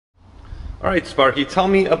All right, Sparky, tell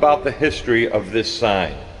me about the history of this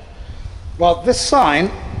sign. Well, this sign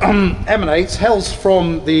hails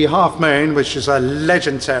from the Half Moon, which is a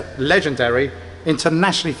legendary,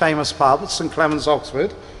 internationally famous pub at St Clement's,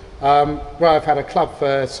 Oxford, where I've had a club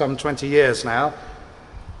for some 20 years now.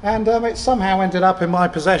 And it somehow ended up in my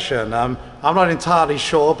possession. I'm not entirely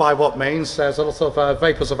sure by what means. There's a lot of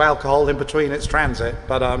vapours of alcohol in between its transit,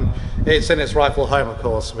 but it's in its rightful home, of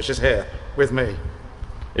course, which is here with me.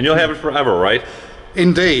 And you'll have it forever, right?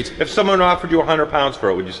 Indeed. If someone offered you £100 for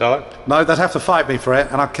it, would you sell it? No, they'd have to fight me for it,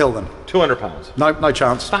 and I'd kill them. £200? No, no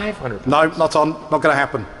chance. £500? No, not going to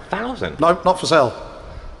happen. £1,000? No, not for sale.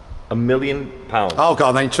 £1,000,000? Oh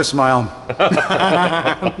God, then you twisted my arm.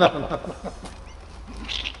 No.